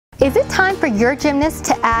Is it time for your gymnast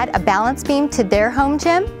to add a balance beam to their home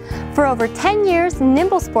gym? For over 10 years,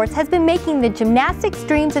 Nimble Sports has been making the gymnastics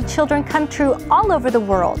dreams of children come true all over the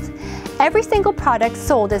world. Every single product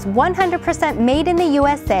sold is 100% made in the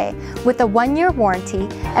USA with a 1-year warranty,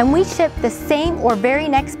 and we ship the same or very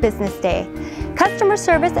next business day. Customer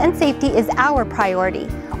service and safety is our priority.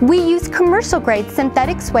 We use commercial-grade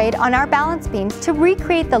synthetic suede on our balance beams to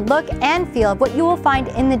recreate the look and feel of what you will find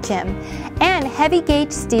in the gym, and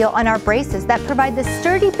heavy-gauge steel on our braces that provide the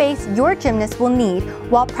sturdy base your gymnast will need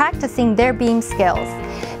while practicing their beam skills.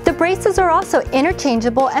 The braces are also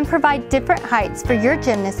interchangeable and provide different heights for your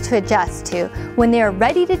gymnast to adjust to when they are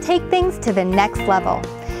ready to take things to the next level.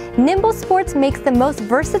 Nimble Sports makes the most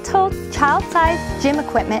versatile child-sized gym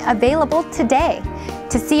equipment available today.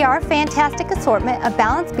 To see our fantastic assortment of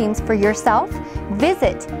balance beams for yourself,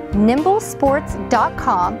 visit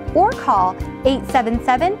nimblesports.com or call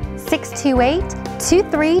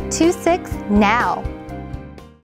 877-628-2326 now.